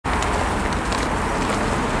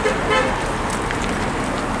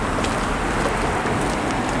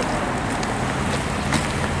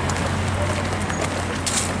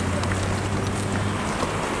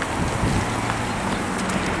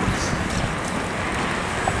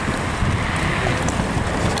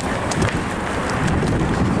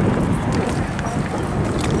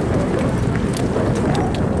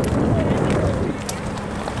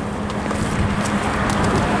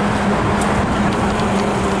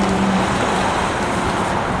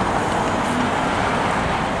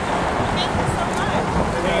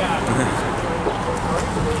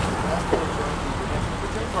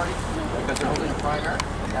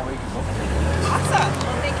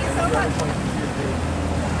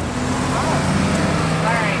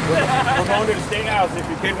going to the State House if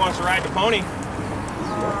your kid wants to ride the pony.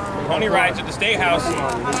 Pony rides at the State House.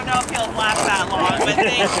 I don't know if he'll last that long, but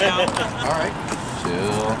thank you. All right.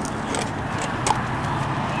 Chill.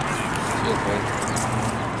 Chill, quick.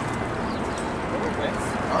 Okay.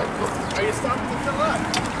 All right, cool. Are you stopping to fill up?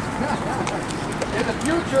 In the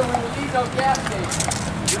future, we will need no gas station.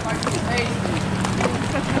 There might be a station.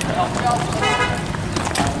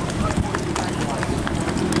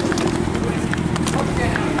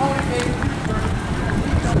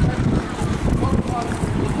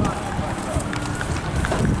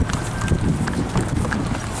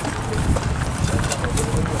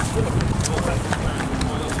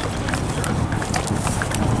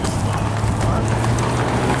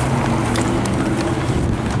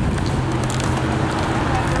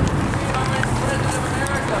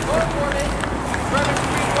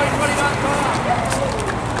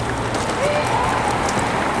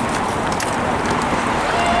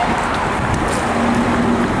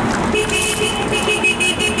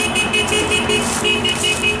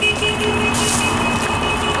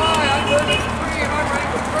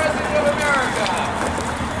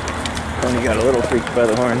 Tony got a little freaked by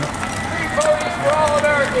the horn. Free ponies for all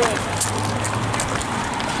Americans!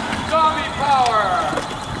 Zombie power!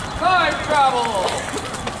 Time travel!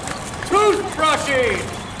 Toothbrushing!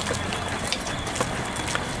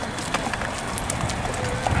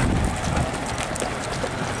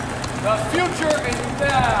 The future is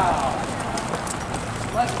now!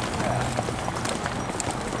 Let's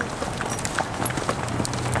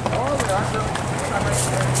oh, there are some.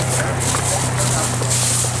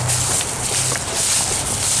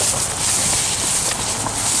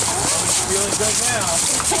 Feeling good now.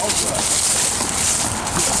 All good.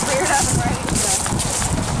 Cleared up and ready to go.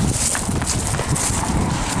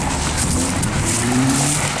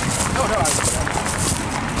 No, no,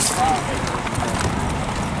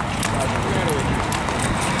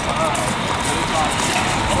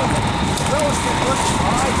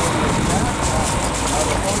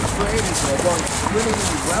 The pony trade is going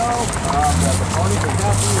extremely well. The ponies are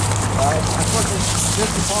happy. Unfortunately,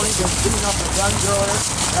 just the pony been beating up the guns earlier.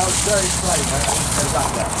 That was very exciting. I got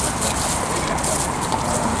that.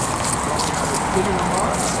 Giving them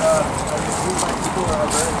on. My people are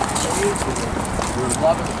very engaged. We're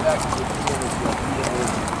loving the fact that we're being able to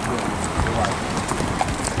life.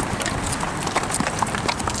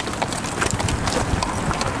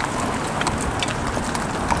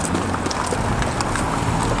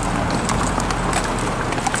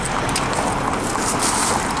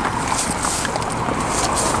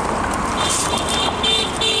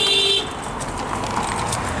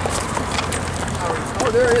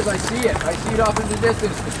 There it is, I see it. I see it off in the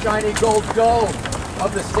distance, the shiny gold dome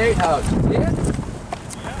of the State House. See it?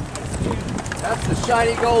 That's the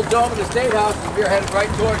shiny gold dome of the State House, and we're headed right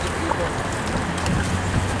towards it, people.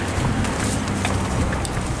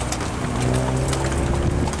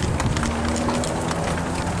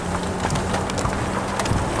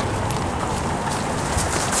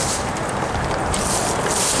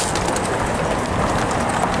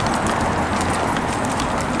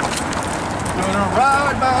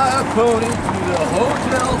 Ride my pony to the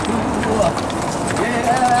hotel pool.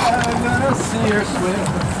 Yeah, I'm gonna see her swim.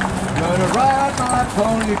 Gonna ride my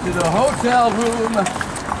pony to the hotel room.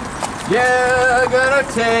 Yeah, gonna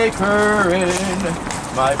take her in.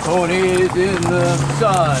 My pony's in the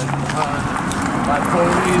sun. My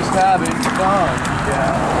pony's having fun.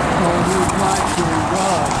 Yeah, ponies like to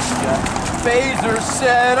run. Yeah, phaser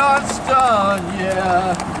set on stun.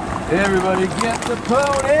 Yeah, everybody get the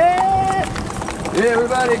pony.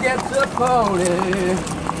 Everybody gets a pony.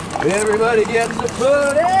 Everybody gets a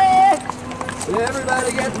pony.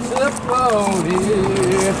 Everybody gets a pony.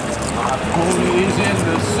 My pony's in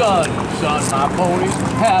the sun, son. My pony's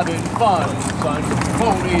having fun, son.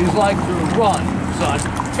 Ponies like to run, son.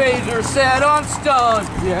 Phaser set on stun,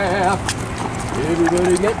 yeah.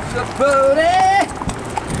 Everybody gets a pony.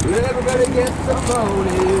 Everybody gets a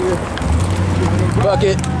pony.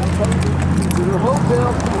 Bucket. To the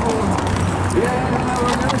hotel pool. Yeah,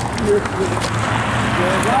 we're gonna see her swim.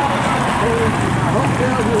 Yeah, my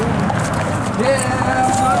hotel room. Yeah,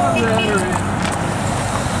 I'm veteran.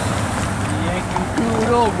 Yankee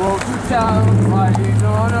Doodle rode to town, riding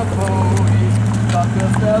on a pony. Got the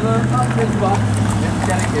feather up his butt and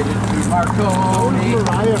dedicated to Marconi.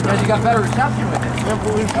 Because you got better reception with it.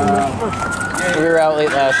 We were out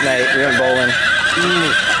late last night. We went bowling.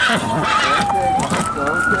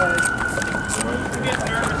 Okay. Get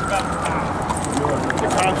nervous about the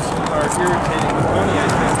cops are irritating the pony, I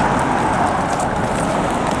think.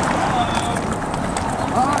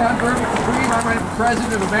 Hi, Hi, I'm Vermin Supreme. I'm running for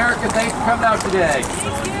President of America. Thanks for coming out today.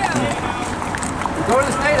 Thank you. We're going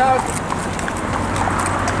to the State House.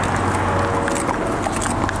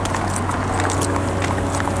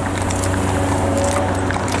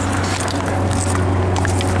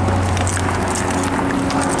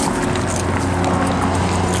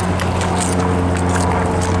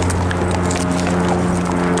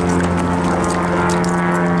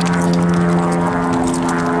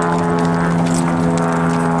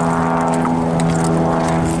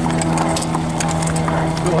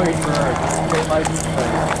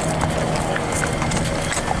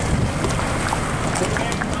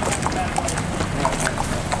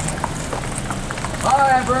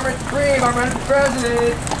 Hi, I'm Vermin Supreme. I'm running for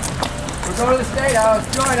president. We're going to the State House.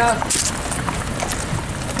 Join us.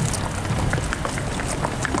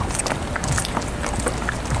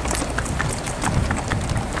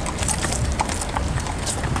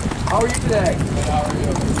 How are you today? Good, how are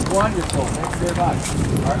you? Wonderful. Thanks very much.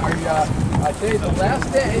 Today's the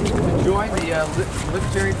last day to join the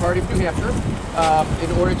Libertarian Party of New Hampshire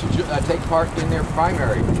in order to take part in their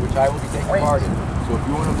primary, which I will be taking part in. So if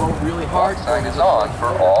you want to vote really hard, Walk sign is on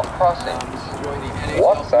for all crossings. Join the NHLPA.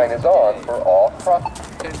 Walk sign is on for all crossings.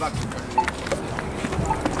 $10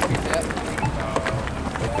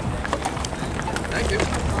 Thank you.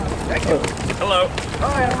 Thank you. Hello.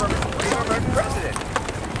 Hi, I'm running president.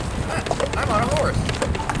 I'm on a horse.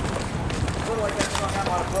 A little like that song, I'm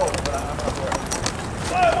on a boat, but I'm on a horse.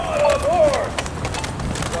 I'm on a horse!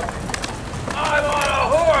 I'm on a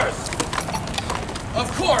horse! Of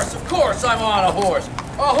course I'm on a horse.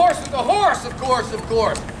 A horse is a horse, of course.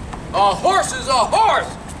 A horse is a horse.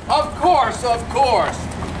 Of course.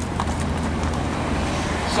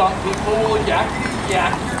 Some people will yakety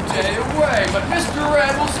yak your day away, but Mr.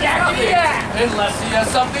 Red will say nothing unless he has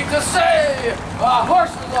something to say. A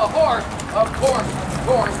horse is a horse, of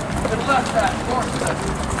course, unless that horse is a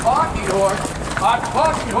talking horse. A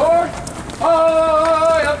talking horse? I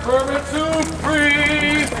am Vermin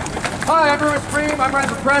Supreme. Hi, I'm Vermin Supreme. I'm running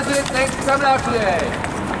for president. Thanks for coming out today.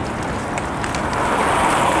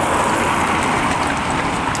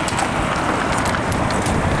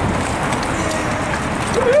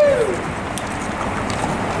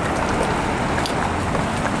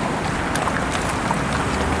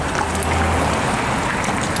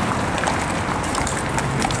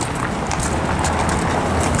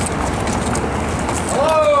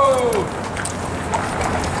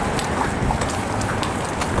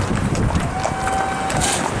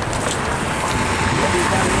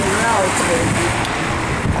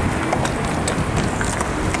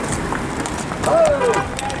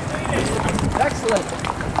 Excellent.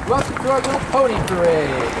 Welcome to our little pony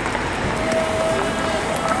parade.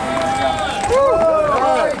 Woo!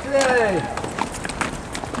 All right today.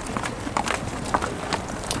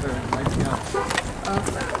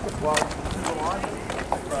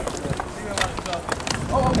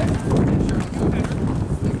 Oh, okay. Sure.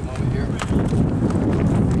 Take a moment here.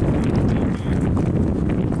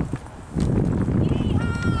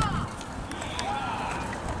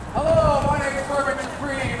 Hello, my name is Vermin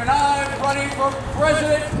Supreme, and I'm running for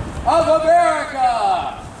President of America.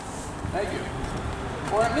 Thank you.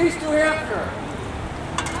 Or at least New Hampshire.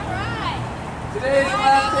 All right. Today is the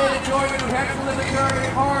last day to join the New Hampshire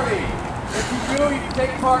Libertarian Party. If you do, you can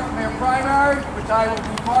take part in their primary, which I will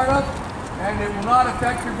be part of, and it will not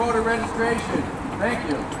affect your voter registration. Thank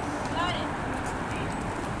you. Got it.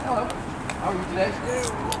 Hello. How are you today?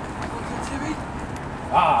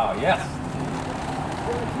 Ah, yes.